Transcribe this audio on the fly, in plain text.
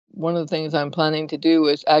one of the things I'm planning to do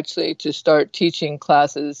is actually to start teaching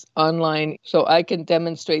classes online so I can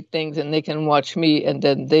demonstrate things and they can watch me and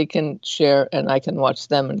then they can share and I can watch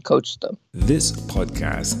them and coach them. This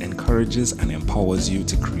podcast encourages and empowers you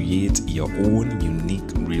to create your own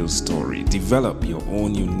unique real story, develop your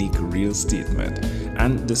own unique real statement,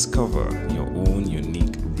 and discover your own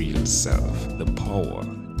unique real self. The power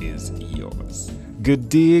is yours. Good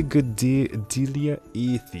day, Delia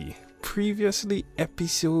Athey. Previously,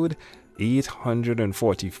 episode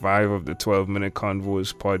 845 of the 12-Minute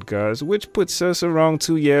Convos podcast, which puts us around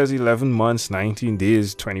 2 years, 11 months, 19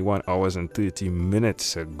 days, 21 hours, and 30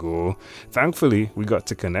 minutes ago. Thankfully, we got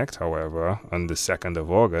to connect, however, on the 2nd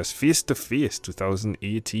of August, face-to-face,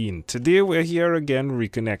 2018. Today, we're here again,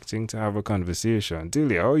 reconnecting to have a conversation.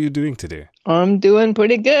 Delia, how are you doing today? I'm doing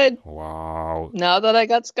pretty good. Wow. Now that I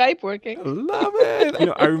got Skype working. Love it.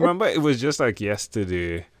 I remember it was just like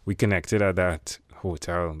yesterday, we connected at that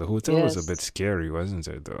hotel. The hotel was a bit scary, wasn't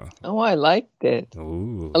it, though? Oh, I liked it.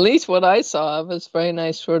 Ooh. At least what I saw was very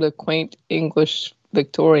nice, sort of quaint English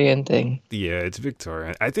Victorian thing. Yeah, it's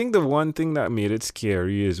Victorian. I think the one thing that made it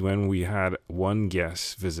scary is when we had one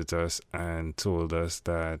guest visit us and told us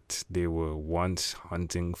that they were once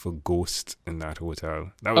hunting for ghosts in that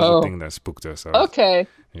hotel. That was the thing that spooked us out. Okay,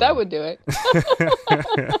 that would do it.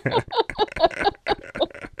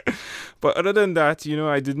 But other than that,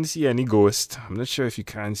 I didn't see any ghost. I'm not sure if you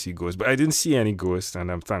can see ghosts, but I didn't see any ghost,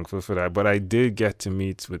 and I'm thankful for that. But I did get to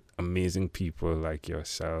meet with amazing people like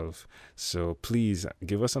yourself. So please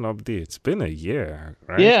give us an update. It's been a year,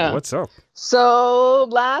 right? Yeah. What's up? So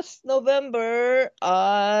last November,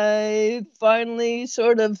 I finally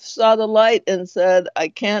sort of saw the light and said, I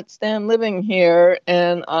can't stand living here.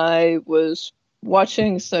 And I was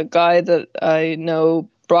watching a guy that I know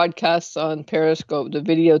broadcasts on Periscope, the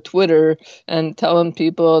video Twitter, and telling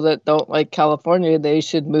people that don't like California, they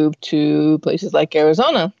should move to places like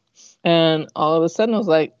Arizona. And all of a sudden I was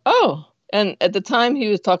like, oh. And at the time he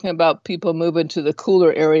was talking about people moving to the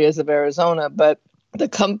cooler areas of Arizona, but the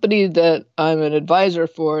company that I'm an advisor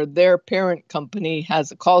for, their parent company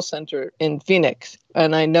has a call center in Phoenix.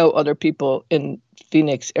 And I know other people in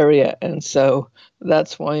Phoenix area. And so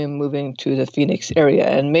that's why I'm moving to the Phoenix area.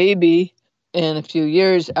 And maybe in a few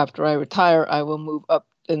years after I retire, I will move up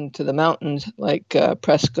into the mountains like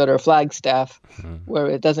Prescott or Flagstaff, where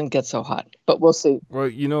it doesn't get so hot. But we'll see.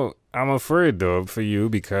 Well, I'm afraid, though, for you,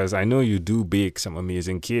 because I know you do bake some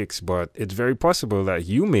amazing cakes, but it's very possible that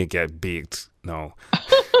you may get baked now.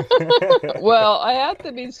 Well, I have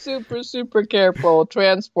to be super, super careful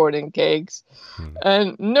transporting cakes.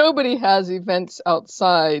 And nobody has events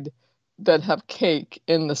outside that have cake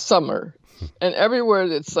in the summer. And everywhere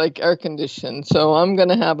it's like air conditioned. So I'm going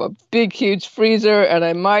to have a big, huge freezer. And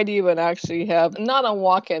I might even actually have, not a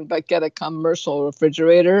walk-in, but get a commercial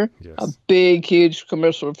refrigerator. Yes. A big, huge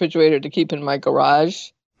commercial refrigerator to keep in my garage.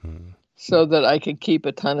 So that I could keep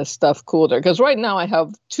a ton of stuff cool there. Because right now I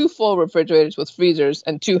have 2 full refrigerators with freezers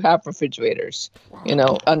and 2 half refrigerators.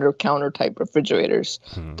 Wow. Under counter type refrigerators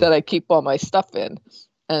that I keep all my stuff in.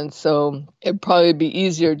 And so it'd probably be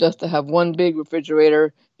easier just to have one big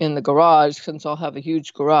refrigerator in the garage, since I'll have a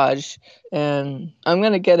huge garage. And I'm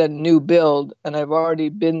going to get a new build. And I've already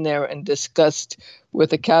been there and discussed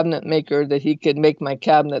with a cabinet maker that he could make my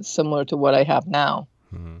cabinets similar to what I have now,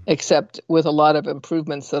 except with a lot of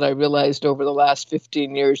improvements that I realized over the last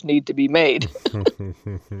 15 years need to be made.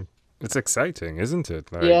 It's exciting, isn't it?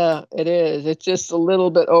 Yeah, it is. It's just a little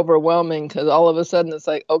bit overwhelming because all of a sudden it's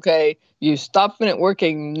like, okay, you stopped it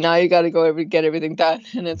working. Now you got to go get everything done.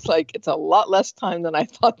 And it's like, it's a lot less time than I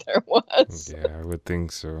thought there was. Yeah, I would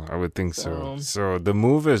think so. So the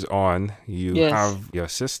move is on. You have your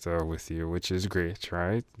sister with you, which is great,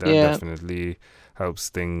 right? That definitely helps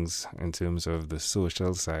things in terms of the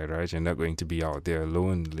social side, right? You're not going to be out there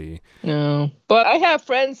lonely. No, but I have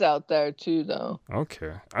friends out there too, though.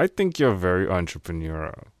 Okay. I think you're very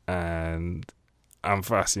entrepreneurial, and I'm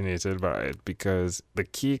fascinated by it because the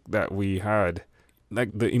cake that we had,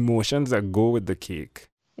 like the emotions that go with the cake,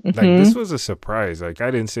 like this was a surprise. Like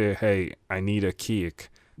I didn't say, hey, I need a cake.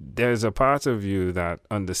 There's a part of you that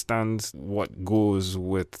understands what goes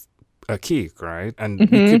with a cake, right? And you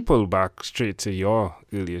could pull back straight to your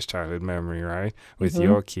earliest childhood memory, right? With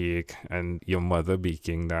your cake and your mother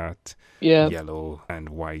baking that yellow and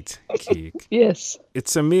white cake. Yes.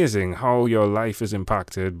 It's amazing how your life is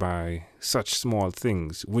impacted by such small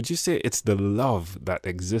things. Would you say it's the love that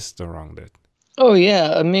exists around it? Oh,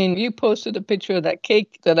 yeah. I mean, you posted a picture of that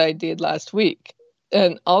cake that I did last week.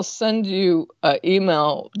 And I'll send you an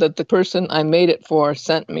email that the person I made it for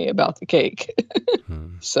sent me about the cake.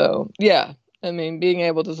 So, yeah, I mean, being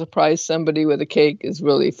able to surprise somebody with a cake is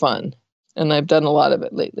really fun. And I've done a lot of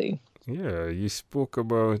it lately. Yeah, you spoke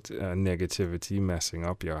about negativity messing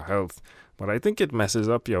up your health, but I think it messes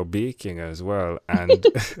up your baking as well. And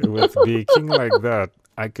with baking like that,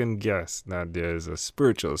 I can guess that there's a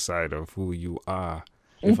spiritual side of who you are,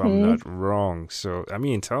 if I'm not wrong. So, I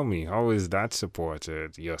mean, tell me, how is that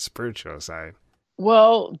supported, your spiritual side?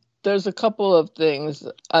 Well, there's a couple of things.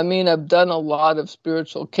 I mean, I've done a lot of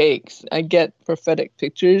spiritual cakes. I get prophetic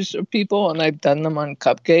pictures of people, and I've done them on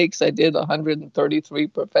cupcakes. I did 133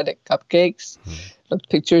 prophetic cupcakes of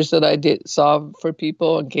pictures that I saw for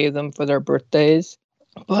people and gave them for their birthdays.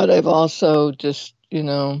 But I've also just,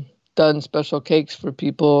 done special cakes for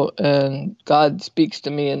people, and God speaks to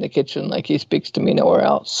me in the kitchen like he speaks to me nowhere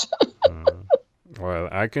else. Well,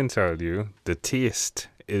 I can tell you the taste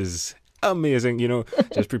is amazing.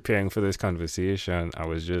 Just preparing for this conversation, I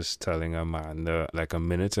was just telling Amanda like a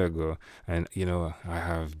minute ago, and I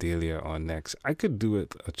have Delia on next. I could do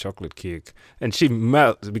it a chocolate cake, and she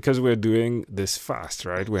melts because we're doing this fast,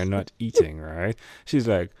 right? We're not eating, right? She's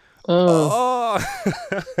like, oh.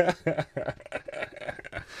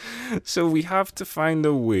 So we have to find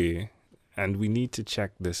a way, and we need to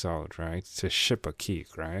check this out, right? To ship a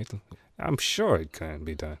cake, right? I'm sure it can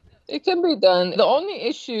be done. It can be done. The only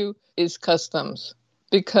issue is customs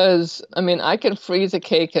because, I mean, I can freeze a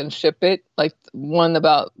cake and ship it, like one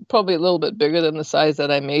about probably a little bit bigger than the size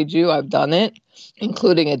that I made you. I've done it,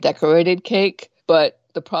 including a decorated cake. But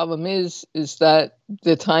the problem is that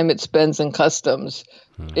the time it spends in customs,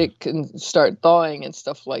 it can start thawing and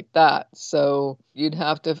stuff like that. So you'd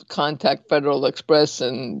have to contact Federal Express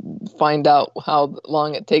and find out how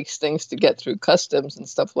long it takes things to get through customs and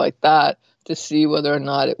stuff like that to see whether or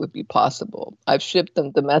not it would be possible. I've shipped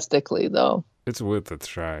them domestically, though. It's worth a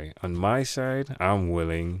try. On my side, I'm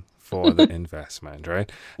willing for the investment, right?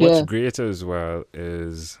 What's great as well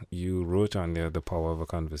is you wrote on there the power of a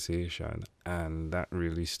conversation, and that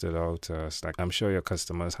really stood out to us. Like, I'm sure your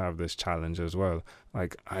customers have this challenge as well.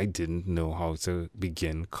 Like, I didn't know how to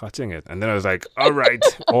begin cutting it. And then I was like, all right,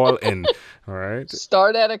 all in, all right?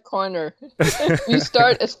 Start at a corner. You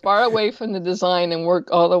start as far away from the design and work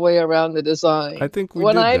all the way around the design. I think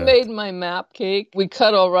when I made my map cake, we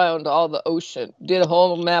cut around all the ocean, did a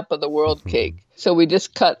whole map of the world cake. So we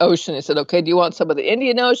just cut ocean. I said, okay, do you want some of the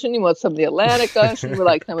Indian Ocean? You want some of the Atlantic Ocean? You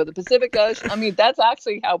like some of the Pacific Ocean? I mean, that's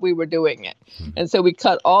actually how we were doing it. And so we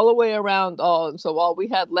cut all the way around and so all we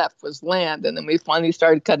had left was land. And then we finally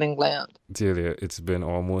started cutting land. Delia, it's been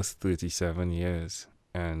almost 37 years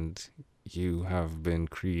and you have been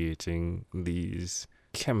creating these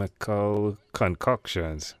chemical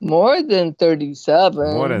concoctions. More than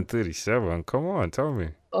 37. More than 37? Come on, tell me.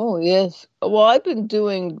 Oh, yes. Well, I've been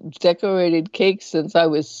doing decorated cakes since I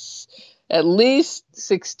was at least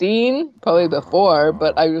 16, probably before,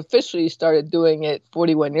 but I officially started doing it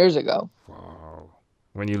 41 years ago. Wow.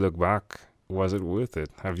 When you look back, was it worth it?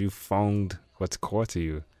 Have you found what's core to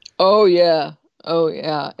you? Oh, yeah. Oh,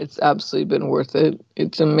 yeah. It's absolutely been worth it.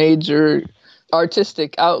 It's a major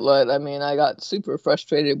artistic outlet. I mean, I got super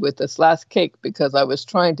frustrated with this last cake because I was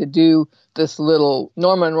trying to do this little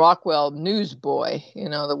Norman Rockwell newsboy,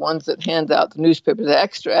 the ones that hand out the newspapers, the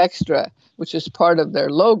extra, which is part of their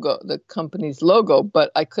logo, the company's logo, but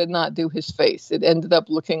I could not do his face. It ended up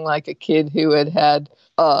looking like a kid who had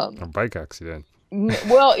a bike accident.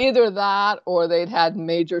 Well, either that or they'd had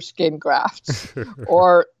major skin grafts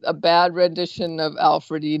or a bad rendition of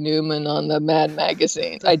Alfred E. Newman on the Mad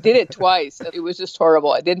magazine. I did it twice. It was just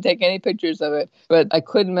horrible. I didn't take any pictures of it, but I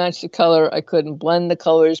couldn't match the color. I couldn't blend the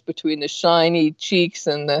colors between the shiny cheeks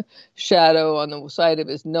and the shadow on the side of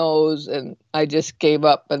his nose. And I just gave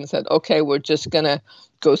up and said, okay, we're just going to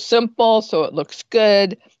go simple so it looks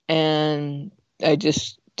good. And I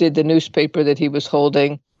just did the newspaper that he was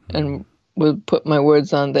holding and will put my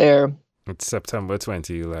words on there. It's September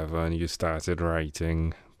 2011. You started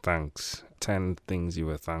writing 10 things you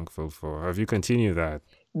were thankful for. Have you continued that?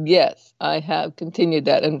 Yes, I have continued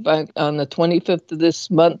that. In fact, on the 25th of this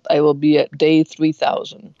month, I will be at day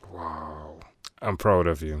 3000. Wow. I'm proud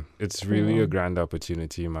of you. It's really a grand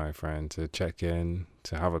opportunity, my friend, to check in,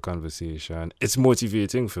 to have a conversation. It's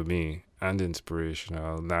motivating for me and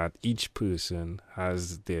inspirational that each person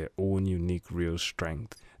has their own unique real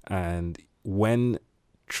strength. And when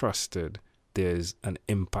trusted, there's an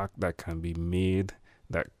impact that can be made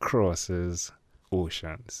that crosses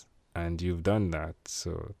oceans. And you've done that.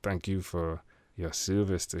 So thank you for your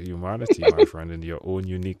service to humanity, my friend, in your own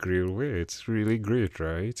unique, real way. It's really great,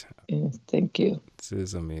 right? Yes, thank you. This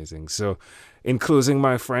is amazing. So in closing,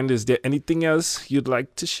 my friend, is there anything else you'd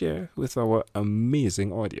like to share with our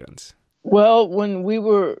amazing audience? Well, when we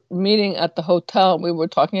were meeting at the hotel, we were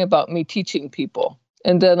talking about me teaching people.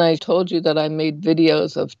 And then I told you that I made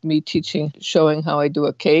videos of me teaching, showing how I do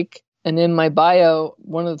a cake. And in my bio,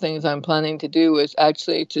 one of the things I'm planning to do is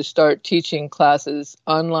actually to start teaching classes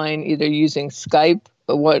online, either using Skype,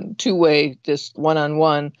 two-way, just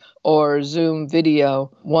one-on-one, or Zoom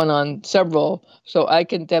video, one on several, so I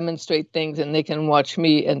can demonstrate things and they can watch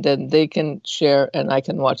me and then they can share and I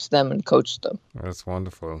can watch them and coach them. That's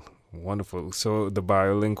wonderful. Wonderful. So the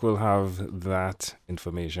bio link will have that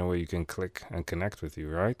information where you can click and connect with you,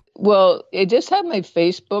 right? Well, I just have my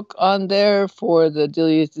Facebook on there for the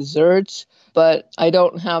Delia's Desserts, but I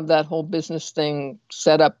don't have that whole business thing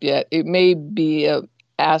set up yet. It may be a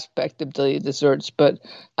aspect of Delia Desserts, but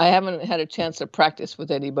I haven't had a chance to practice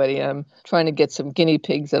with anybody. I'm trying to get some guinea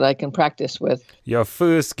pigs that I can practice with. Your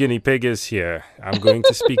first guinea pig is here. I'm going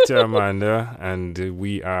to speak to Amanda, and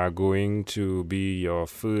we are going to be your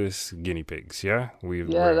first guinea pigs, yeah?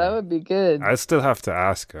 That would be good. I still have to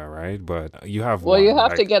ask her, right? But you have Well, one, you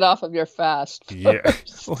have to get off of your fast first. Yeah.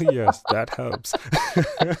 Oh, yes, that helps.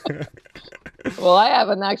 Well, I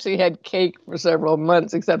haven't actually had cake for several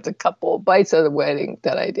months, except a couple bites at the wedding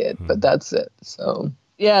that I did, but that's it. So,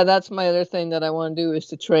 yeah, that's my other thing that I want to do is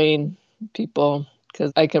to train people,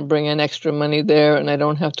 because I can bring in extra money there and I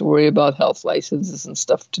don't have to worry about health licenses and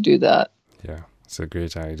stuff to do that. Yeah, it's a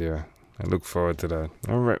great idea. I look forward to that.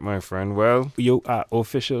 All right, my friend. Well, you are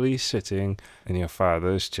officially sitting in your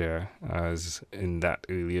father's chair, as in that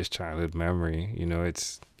earliest childhood memory. You know,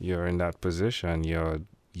 you're in that position. You're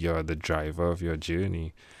the driver of your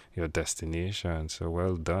journey, your destination. So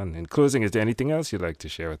well done. In closing, is there anything else you'd like to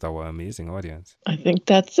share with our amazing audience? I think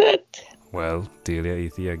that's it. Well, Delia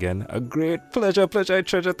Athey, again, a great pleasure, I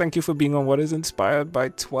treasure. Thank you for being on what is inspired by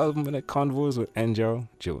 12-minute convos with Angel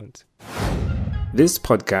Jones. This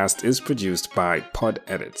podcast is produced by Pod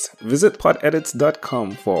Edits. Visit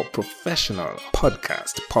podedits.com for professional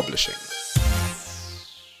podcast publishing.